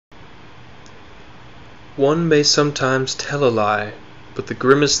One may sometimes tell a lie, but the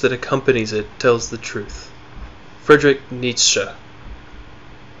grimace that accompanies it tells the truth. Friedrich Nietzsche.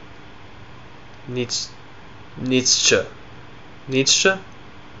 Nietzsche.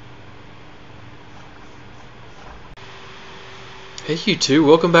 Hey you two,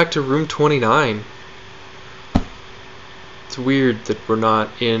 welcome back to room 29. It's weird that we're not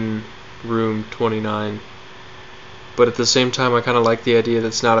in room 29, but at the same time I kind of like the idea that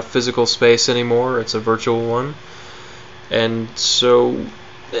it's not a physical space anymore, it's a virtual one, and so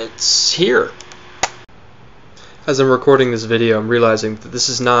it's here. As I'm recording this video, I'm realizing that this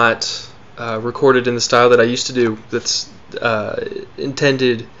is not recorded in the style that I used to do, that's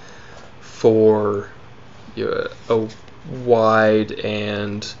intended for a wide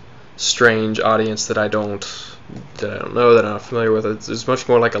and strange audience that I don't know, that I'm not familiar with. It's much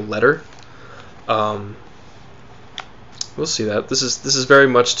more like a letter. We'll see that. This is very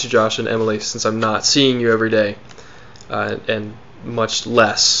much to Josh and Emily, since I'm not seeing you every day, and much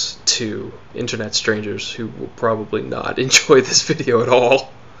less to internet strangers who will probably not enjoy this video at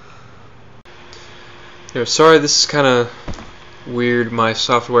all. Sorry, this is kind of weird. My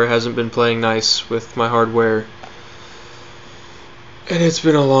software hasn't been playing nice with my hardware, and it's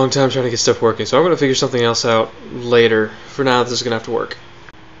been a long time trying to get stuff working, so I'm going to figure something else out later. For now, this is going to have to work.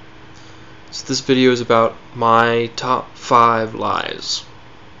 So this video is about my top 5 lies.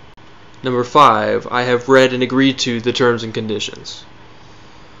 Number 5, I have read and agreed to the terms and conditions.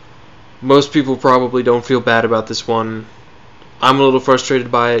 Most people probably don't feel bad about this one. I'm a little frustrated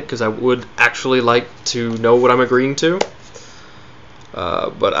by it because I would actually like to know what I'm agreeing to.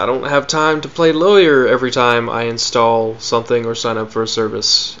 But I don't have time to play lawyer every time I install something or sign up for a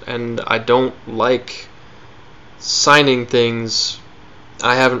service, and I don't like signing things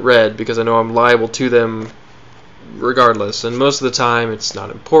I haven't read because I know I'm liable to them regardless, and most of the time it's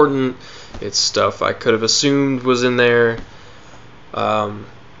not important. It's stuff I could have assumed was in there.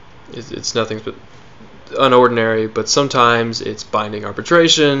 It's nothing but unordinary, but sometimes it's binding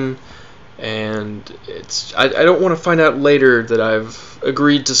arbitration, and I don't want to find out later that I've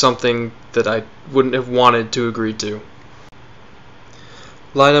agreed to something that I wouldn't have wanted to agree to.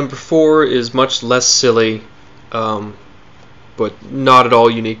 Lie number 4 is much less silly, but not at all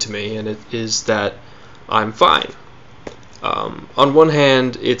unique to me, and it is that I'm fine. On one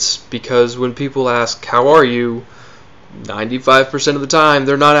hand, it's because when people ask, "How are you?" 95% of the time,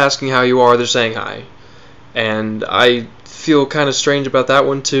 they're not asking how you are, they're saying hi. And I feel kind of strange about that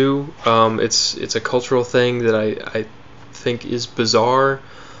one too. It's a cultural thing that I think is bizarre,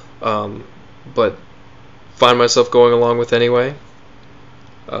 but find myself going along with anyway.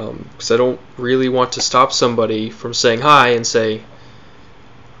 Because I don't really want to stop somebody from saying hi and say,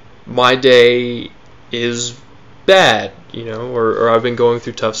 "My day is bad," or "I've been going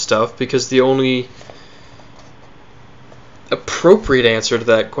through tough stuff," because the only appropriate answer to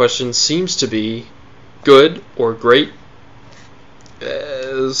that question seems to be good or great.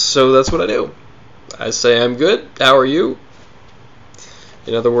 So that's what I do. I say, "I'm good, how are you?"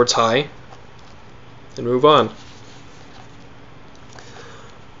 In other words, hi, and move on.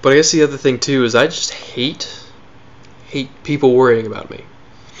 But I guess the other thing too is I just hate people worrying about me.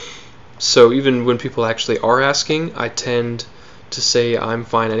 So even when people actually are asking, I tend to say I'm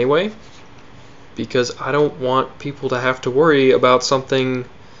fine anyway, because I don't want people to have to worry about something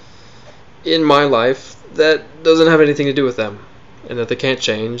in my life that doesn't have anything to do with them, and that they can't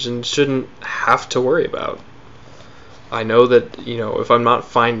change and shouldn't have to worry about. I know that, if I'm not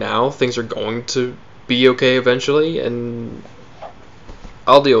fine now, things are going to be okay eventually, and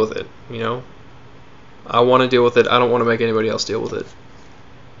I'll deal with it, I want to deal with it. I don't want to make anybody else deal with it.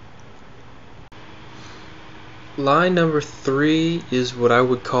 Lie number 3 is what I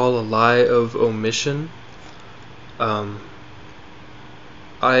would call a lie of omission.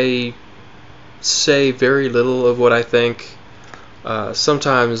 I say very little of what I think.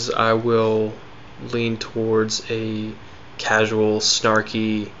 Sometimes I will lean towards a casual,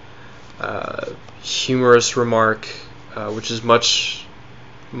 snarky, humorous remark, which is much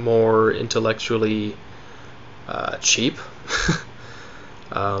more intellectually cheap.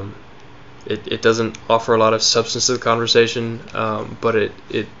 It doesn't offer a lot of substance to the conversation, but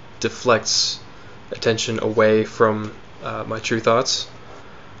it deflects attention away from my true thoughts.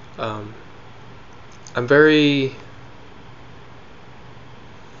 I'm very...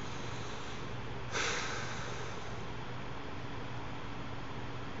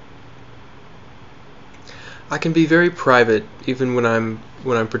 I can be very private even when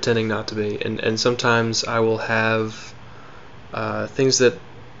I'm pretending not to be, and sometimes I will have things that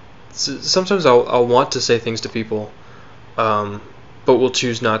sometimes I'll want to say things to people, but will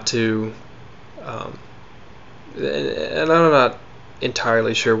choose not to and I'm not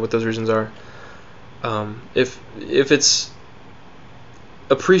entirely sure what those reasons are. If it's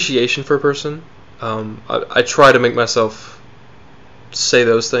appreciation for a person, I try to make myself say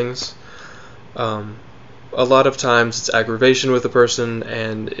those things. A lot of times it's aggravation with a person,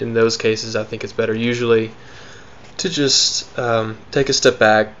 and in those cases I think it's better usually to just take a step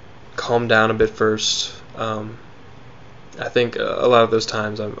back, calm down a bit first. I think a lot of those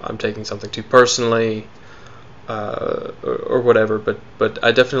times I'm taking something too personally, or whatever, but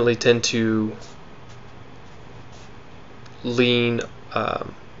I definitely tend to lean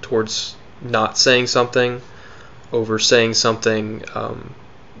towards not saying something over saying something,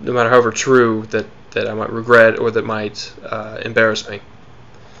 no matter however true, that I might regret or that might embarrass me.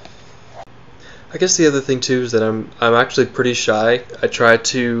 I guess the other thing too is that I'm actually pretty shy. I try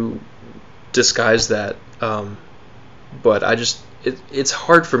to disguise that, but it's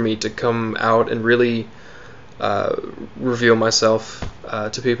hard for me to come out and really reveal myself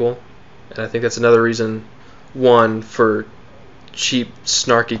to people, and I think that's another reason, one, for cheap,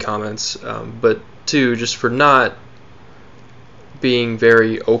 snarky comments, but two, just for not being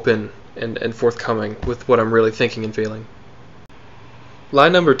very open and forthcoming with what I'm really thinking and feeling. Lie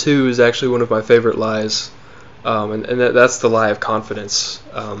number 2 is actually one of my favorite lies, and that's the lie of confidence.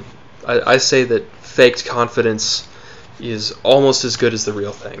 I say that faked confidence is almost as good as the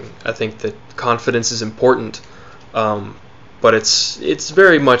real thing. I think that confidence is important, but it's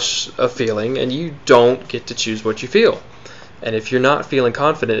very much a feeling, and you don't get to choose what you feel. And if you're not feeling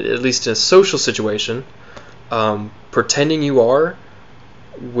confident, at least in a social situation, pretending you are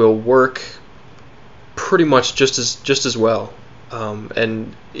will work pretty much just as well.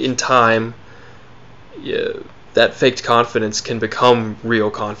 And in time, that faked confidence can become real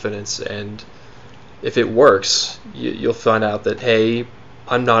confidence, and if it works, you'll find out that, hey,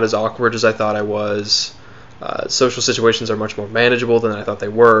 I'm not as awkward as I thought I was. Social situations are much more manageable than I thought they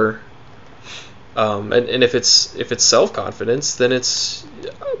were. And if it's self-confidence, then it's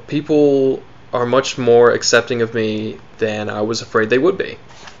people are much more accepting of me than I was afraid they would be.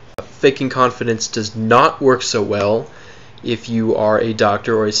 Faking confidence does not work so well if you are a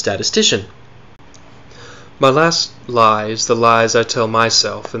doctor or a statistician. My last lie is the lies I tell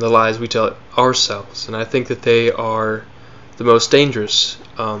myself and the lies we tell ourselves, and I think that they are the most dangerous,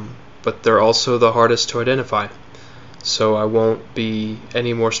 but they're also the hardest to identify. So I won't be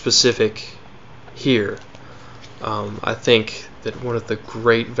any more specific here. I think that one of the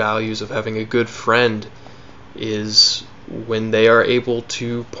great values of having a good friend is when they are able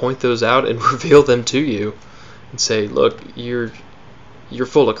to point those out and reveal them to you and say, look, you're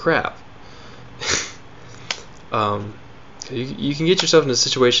full of crap. You can get yourself into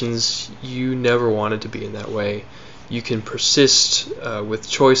situations you never wanted to be in that way. You can persist with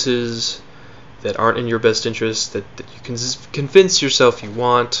choices that aren't in your best interest, that you can convince yourself you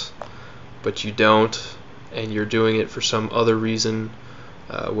want, but you don't, and you're doing it for some other reason,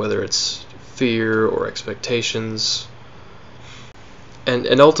 whether it's fear or expectations.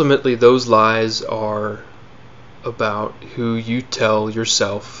 And ultimately those lies are about who you tell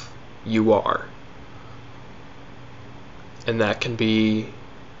yourself you are. And that can be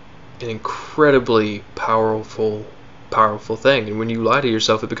an incredibly powerful thing. And when you lie to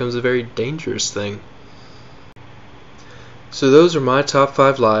yourself, it becomes a very dangerous thing. So those are my top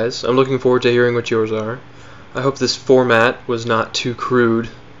 5 lies. I'm looking forward to hearing what yours are. I hope this format was not too crude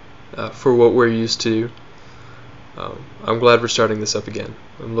for what we're used to. I'm glad we're starting this up again.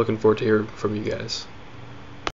 I'm looking forward to hearing from you guys.